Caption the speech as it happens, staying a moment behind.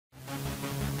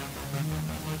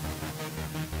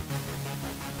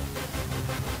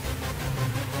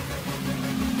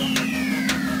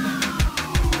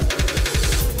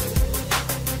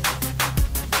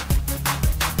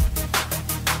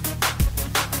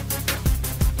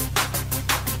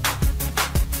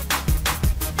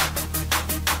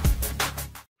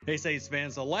Hey, Saints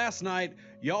fans, so last night,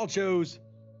 y'all chose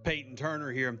Payton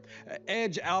Turner here,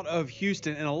 edge out of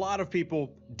Houston, and a lot of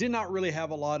people did not really have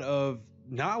a lot of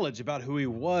knowledge about who he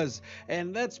was,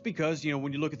 and that's because,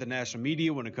 when you look at the national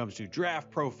media when it comes to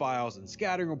draft profiles and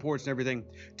scouting reports and everything,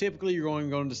 typically you're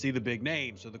going to see the big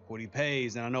names, so the Kwity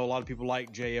Payes, and I know a lot of people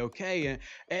like JOK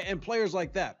and players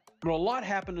like that. But a lot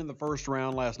happened in the first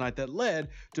round last night that led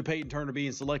to Payton Turner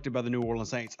being selected by the New Orleans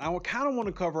Saints. I kind of want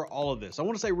to cover all of this. I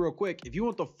want to say real quick, if you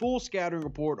want the full scouting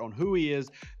report on who he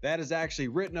is, that is actually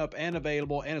written up and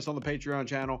available, and it's on the Patreon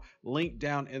channel, linked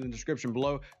down in the description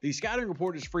below. The scouting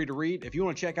report is free to read. If you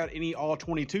want to check out any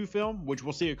All-22 film, which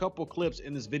we'll see a couple clips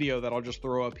in this video that I'll just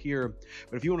throw up here,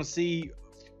 but if you want to see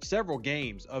several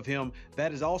games of him,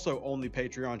 that is also on the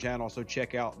Patreon channel, so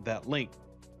check out that link.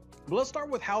 But let's start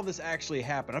with how this actually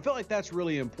happened. I feel like that's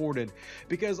really important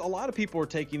because a lot of people are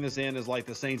taking this in as like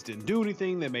the Saints didn't do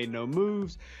anything, they made no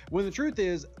moves, when the truth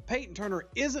is Payton Turner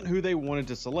isn't who they wanted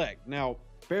to select. Now,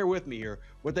 bear with me here.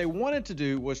 What they wanted to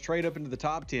do was trade up into the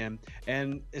top 10,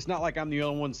 and it's not like I'm the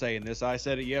only one saying this. I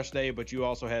said it yesterday, but you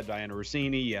also had Diana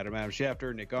Rossini, you had Adam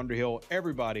Schefter, Nick Underhill,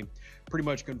 everybody pretty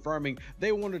much confirming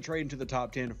they wanted to trade into the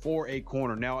top 10 for a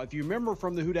corner. Now, if you remember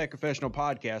from the Who Dat Confessional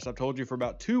podcast, I've told you for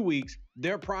about 2 weeks,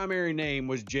 their primary name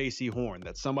was J.C. Horn.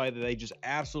 That's somebody that they just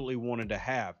absolutely wanted to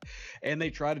have, and they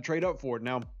tried to trade up for it.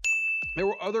 Now, there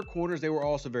were other corners they were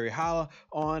also very high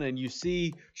on, and you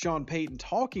see Sean Payton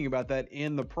talking about that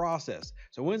in the process.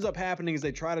 So what ends up happening is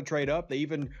they try to trade up. They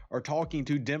even are talking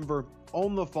to Denver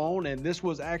on the phone, and this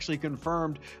was actually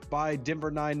confirmed by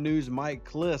Denver 9 News' Mike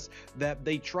Kliss that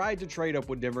they tried to trade up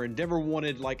with Denver, and Denver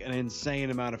wanted like an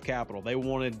insane amount of capital. They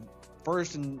wanted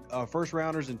first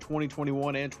rounders in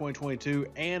 2021 and 2022,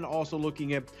 and also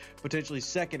looking at potentially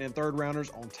second and third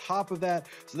rounders on top of that.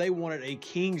 So they wanted a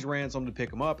king's ransom to pick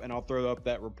them up, and I'll throw up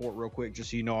that report real quick just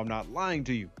so you know I'm not lying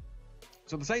to you.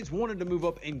 So the Saints wanted to move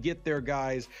up and get their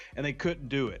guys, and they couldn't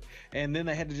do it. And then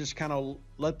they had to just kind of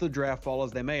let the draft fall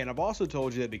as they may. And I've also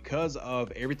told you that because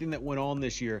of everything that went on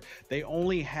this year, they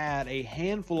only had a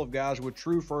handful of guys with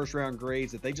true first-round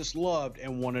grades that they just loved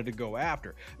and wanted to go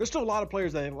after. There's still a lot of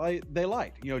players that they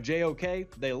liked. JOK,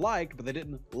 they liked, but they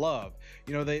didn't love.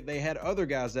 They had other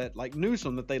guys that, like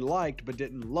Newsome, that they liked but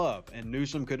didn't love. And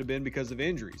Newsome could have been because of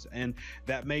injuries, and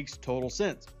that makes total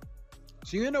sense.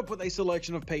 So you end up with a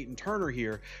selection of Payton Turner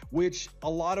here, which a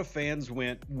lot of fans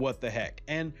went, what the heck?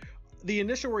 And the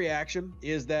initial reaction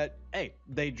is that, hey,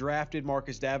 they drafted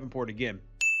Marcus Davenport again.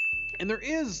 And there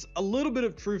is a little bit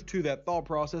of truth to that thought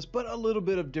process, but a little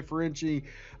bit of differentiating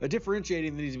that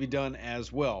needs to be done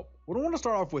as well. What I want to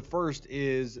start off with first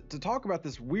is to talk about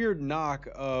this weird knock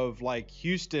of like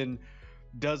Houston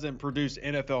doesn't produce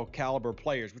NFL caliber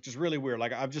players, which is really weird.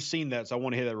 Like, I've just seen that, so I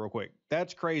want to hit that real quick.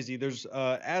 That's crazy. There's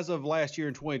as of last year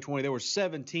in 2020, there were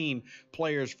 17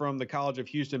 players from the College of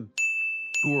Houston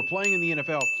who were playing in the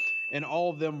NFL, and all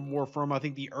of them were from, I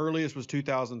think the earliest was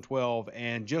 2012,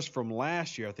 and just from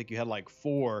last year, I think you had like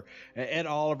 4. Ed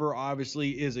Oliver obviously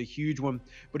is a huge one,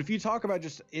 but if you talk about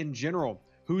just in general,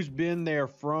 who's been there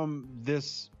from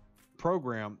this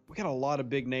program, we got a lot of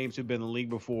big names who've been in the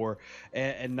league before,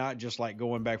 and not just like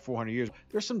going back 400 years.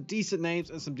 There's some decent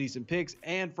names and some decent picks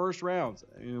and first rounds.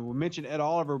 We mentioned Ed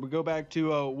Oliver. We go back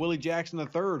to Willie Jackson III,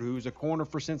 who's a corner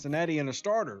for Cincinnati and a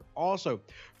starter, also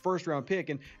first round pick.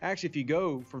 And actually, if you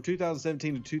go from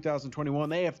 2017 to 2021,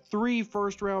 they have 3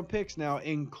 first round picks now,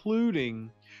 including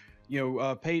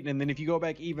Payton. And then if you go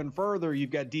back even further,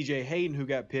 you've got DJ Hayden, who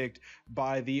got picked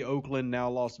by the Oakland, now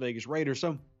Las Vegas Raiders.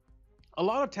 So a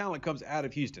lot of talent comes out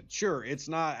of Houston. Sure, it's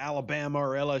not Alabama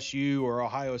or LSU or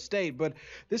Ohio State, but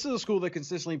this is a school that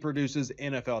consistently produces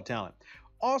NFL talent.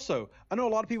 Also, I know a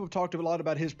lot of people have talked a lot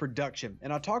about his production,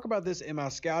 and I talk about this in my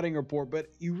scouting report, but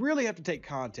you really have to take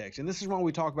context. And this is why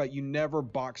we talk about you never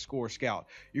box score scout.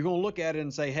 You're going to look at it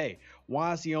and say, hey, why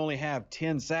does he only have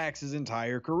 10 sacks his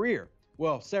entire career?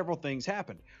 Well, several things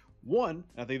happened. One,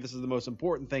 I think this is the most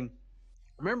important thing,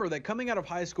 remember that coming out of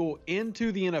high school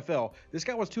into the NFL, this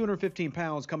guy was 215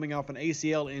 pounds coming off an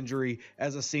ACL injury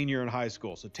as a senior in high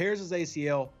school. So tears his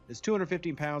ACL, is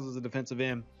 215 pounds as a defensive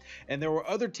end. And there were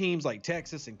other teams like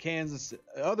Texas and Kansas,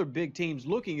 other big teams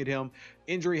looking at him.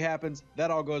 Injury happens,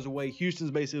 that all goes away.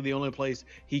 Houston's basically the only place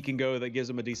he can go that gives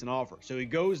him a decent offer. So he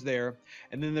goes there,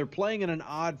 and then they're playing in an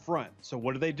odd front. So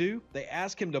what do? They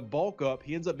ask him to bulk up.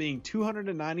 He ends up being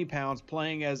 290 pounds,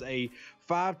 playing as a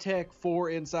 5-tech,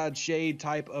 4 inside shade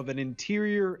type of an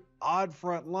interior odd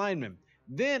front lineman.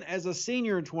 Then as a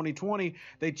senior in 2020,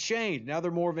 they changed. Now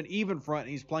they're more of an even front,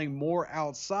 and he's playing more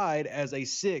outside as a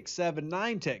 6, 7,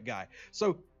 9 tech guy.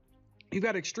 So You've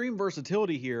got extreme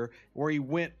versatility here where he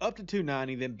went up to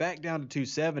 290, then back down to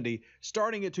 270,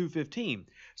 starting at 215.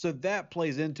 So that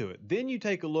plays into it. Then you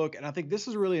take a look, and I think this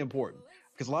is really important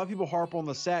because a lot of people harp on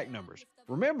the sack numbers.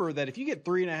 Remember that if you get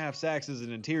 3.5 sacks as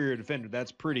an interior defender,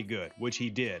 that's pretty good, which he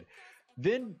did.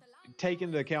 Then take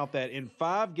into account that in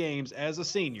 5 games as a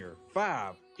senior,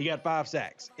 he got 5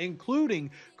 sacks,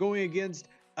 including going against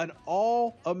an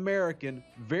all-American,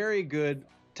 very good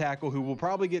tackle who will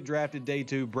probably get drafted day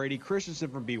 2, Brady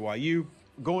Christensen from BYU,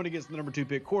 going against the number 2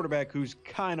 pick quarterback who's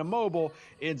kind of mobile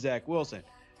in Zach Wilson.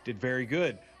 Did very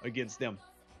good against them.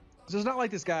 So it's not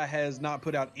like this guy has not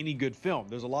put out any good film.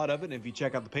 There's a lot of it, and if you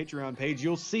check out the Patreon page,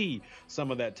 you'll see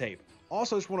some of that tape.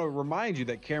 Also, just want to remind you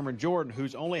that Cameron Jordan,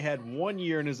 who's only had 1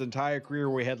 year in his entire career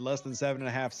where he had less than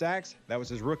 7.5 sacks, that was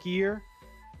his rookie year,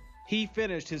 he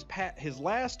finished his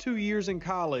last 2 years in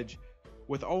college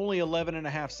with only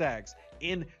 11.5 sacks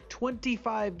in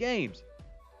 25 games.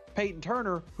 Payton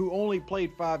Turner, who only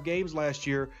played 5 games last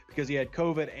year because he had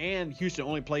COVID and Houston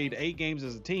only played 8 games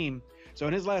as a team. So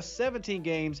in his last 17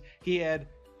 games, he had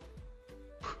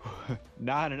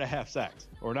 9.5 sacks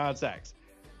or 9 sacks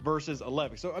versus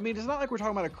 11. So, I mean, it's not like we're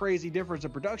talking about a crazy difference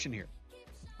in production here.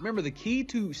 Remember, the key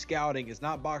to scouting is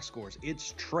not box scores,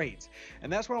 it's traits.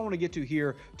 And that's what I want to get to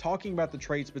here, talking about the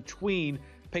traits between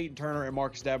Payton Turner and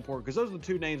Marcus Davenport, because those are the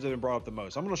 2 names that have been brought up the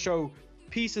most. I'm going to show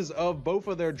pieces of both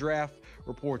of their draft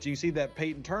reports. You can see that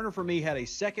Payton Turner for me had a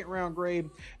 2nd round grade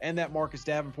and that Marcus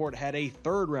Davenport had a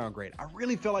 3rd round grade. I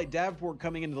really feel like Davenport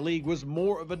coming into the league was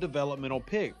more of a developmental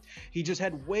pick. He just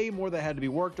had way more that had to be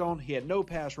worked on. He had no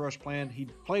pass rush plan. He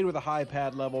played with a high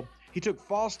pad level. He took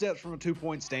false steps from a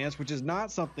 2-point stance, which is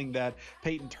not something that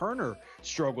Payton Turner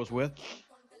struggles with.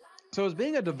 So as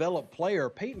being a developed player,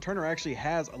 Payton Turner actually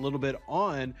has a little bit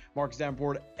on Marcus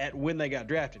Davenport at when they got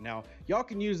drafted. Now, y'all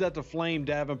can use that to flame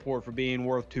Davenport for being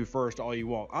worth 2 first all you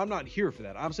want. I'm not here for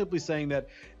that. I'm simply saying that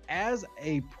as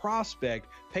a prospect,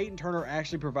 Payton Turner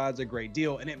actually provides a great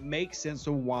deal, and it makes sense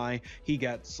of why he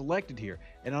got selected here.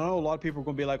 And I know a lot of people are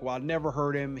going to be like, well, I never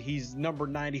heard him. He's number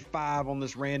 95 on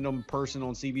this random person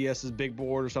on CBS's big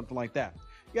board or something like that.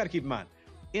 You got to keep in mind,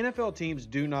 NFL teams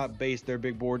do not base their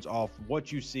big boards off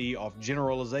what you see, off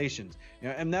generalizations.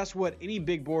 And that's what any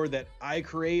big board that I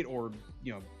create or,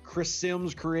 Chris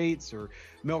Sims creates or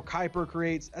Mel Kiper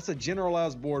creates, that's a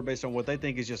generalized board based on what they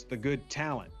think is just the good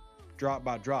talent, drop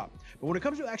by drop. But when it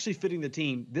comes to actually fitting the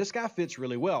team, this guy fits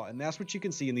really well. And that's what you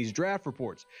can see in these draft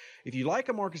reports. If you like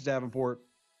a Marcus Davenport,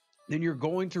 then you're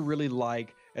going to really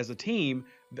like, as a team,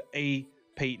 a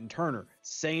Payton Turner.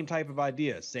 Same type of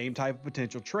idea, same type of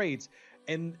potential traits.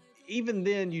 And even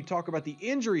then, you talk about the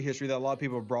injury history that a lot of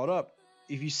people have brought up.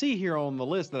 If you see here on the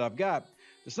list that I've got,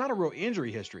 it's not a real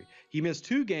injury history. He missed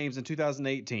 2 games in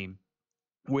 2018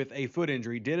 with a foot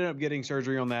injury, did end up getting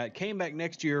surgery on that, came back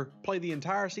next year, played the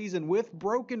entire season with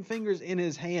broken fingers in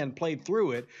his hand, played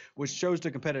through it, which shows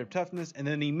the competitive toughness. And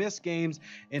then he missed games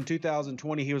in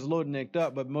 2020. He was a little nicked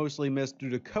up, but mostly missed due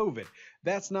to COVID.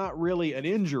 That's not really an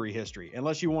injury history,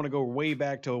 unless you want to go way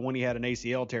back to when he had an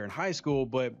ACL tear in high school,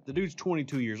 but the dude's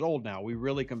 22 years old now. We're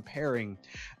really comparing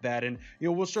that. And,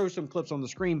 we'll show some clips on the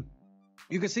screen.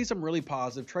 You can see some really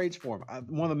positive traits for him.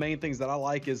 One of the main things that I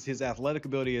like is his athletic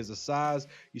ability as a size.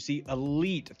 You see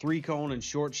elite 3-cone and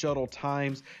short shuttle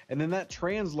times, and then that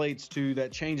translates to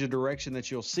that change of direction that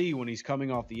you'll see when he's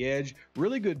coming off the edge.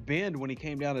 Really good bend when he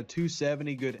came down to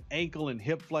 270, good ankle and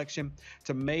hip flexion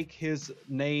to make his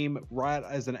name right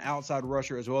as an outside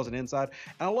rusher as well as an inside.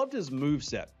 And I loved his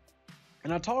moveset.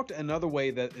 And I talked another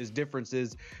way that is difference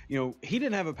is, he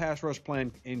didn't have a pass rush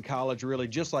plan in college really,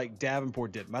 just like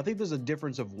Davenport did. But I think there's a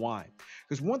difference of why.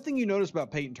 Because one thing you notice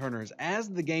about Payton Turner is as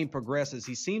the game progresses,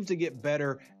 he seems to get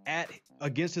better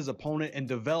against his opponent and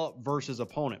develop versus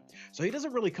opponent. So he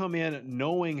doesn't really come in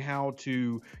knowing how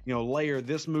to, layer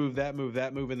this move, that move,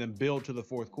 and then build to the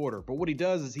 4th quarter. But what he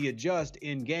does is he adjusts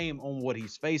in game on what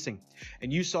he's facing.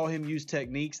 And you saw him use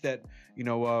techniques that,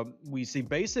 we see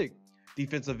basic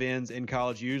defensive ends in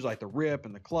college use, like the rip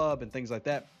and the club and things like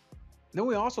that. Then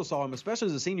we also saw him, especially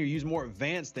as a senior, use more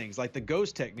advanced things like the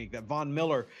ghost technique that Von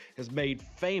Miller has made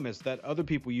famous that other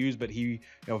people use, but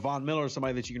Von Miller is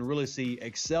somebody that you can really see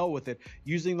excel with it,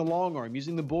 using the long arm,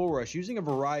 using the bull rush, using a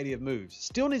variety of moves.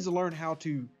 Still needs to learn how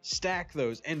to stack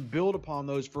those and build upon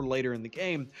those for later in the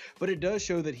game, but it does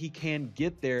show that he can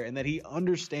get there and that he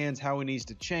understands how he needs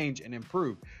to change and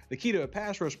improve. The key to a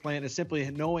pass rush plan is simply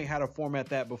knowing how to format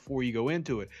that before you go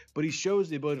into it, but he shows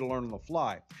the ability to learn on the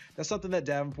fly. That's something that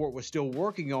Davenport was still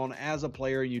working on as a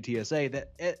player in UTSA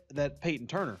that Payton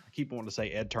Turner, I keep wanting to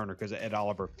say Ed Turner because of Ed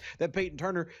Oliver, that Payton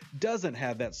Turner doesn't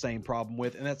have that same problem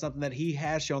with, and that's something that he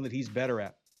has shown that he's better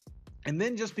at. And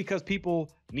then just because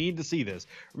people need to see this,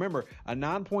 remember a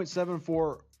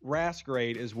 9.74 RAS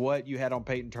grade is what you had on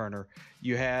Payton Turner.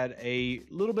 You had a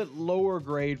little bit lower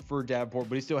grade for Davenport,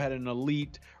 but he still had an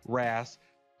elite RAS.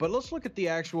 But let's look at the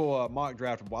actual mock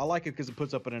draftable. I like it because it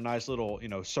puts up in a nice little,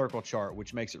 circle chart,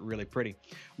 which makes it really pretty.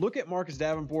 Look at Marcus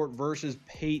Davenport versus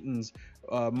Payton's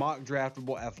mock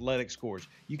draftable athletic scores.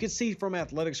 You can see from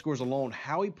athletic scores alone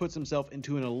how he puts himself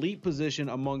into an elite position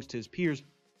amongst his peers.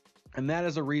 And that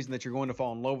is a reason that you're going to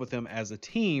fall in love with him as a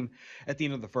team at the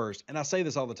end of the first. And I say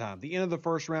this all the time. The end of the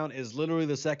first round is literally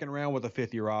the second round with a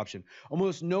fifth-year option.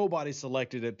 Almost nobody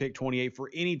selected at pick 28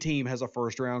 for any team has a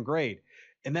first-round grade.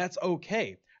 And that's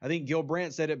okay. I think Gil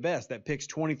Brandt said it best that picks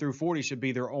 20 through 40 should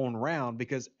be their own round,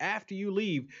 because after you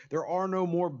leave, there are no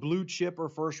more blue chip or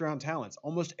first-round talents.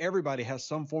 Almost everybody has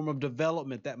some form of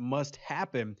development that must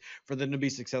happen for them to be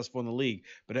successful in the league.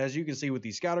 But as you can see with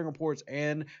these scouting reports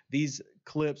and these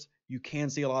clips, you can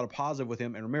see a lot of positive with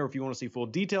him. And remember, if you want to see full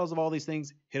details of all these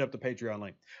things, hit up the Patreon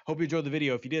link. Hope you enjoyed the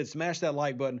video. If you did, smash that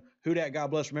like button. Who dat? God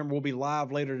bless. Remember, we'll be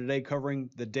live later today covering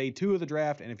the day 2 of the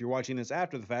draft. And if you're watching this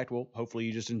after the fact, well, hopefully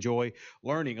you just enjoy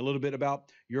learning a little bit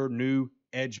about your new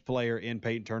edge player in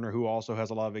Payton Turner, who also has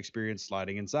a lot of experience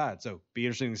sliding inside. So be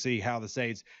interesting to see how the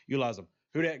Saints utilize them.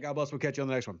 Who dat? God bless. We'll catch you on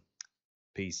the next one.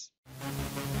 Peace.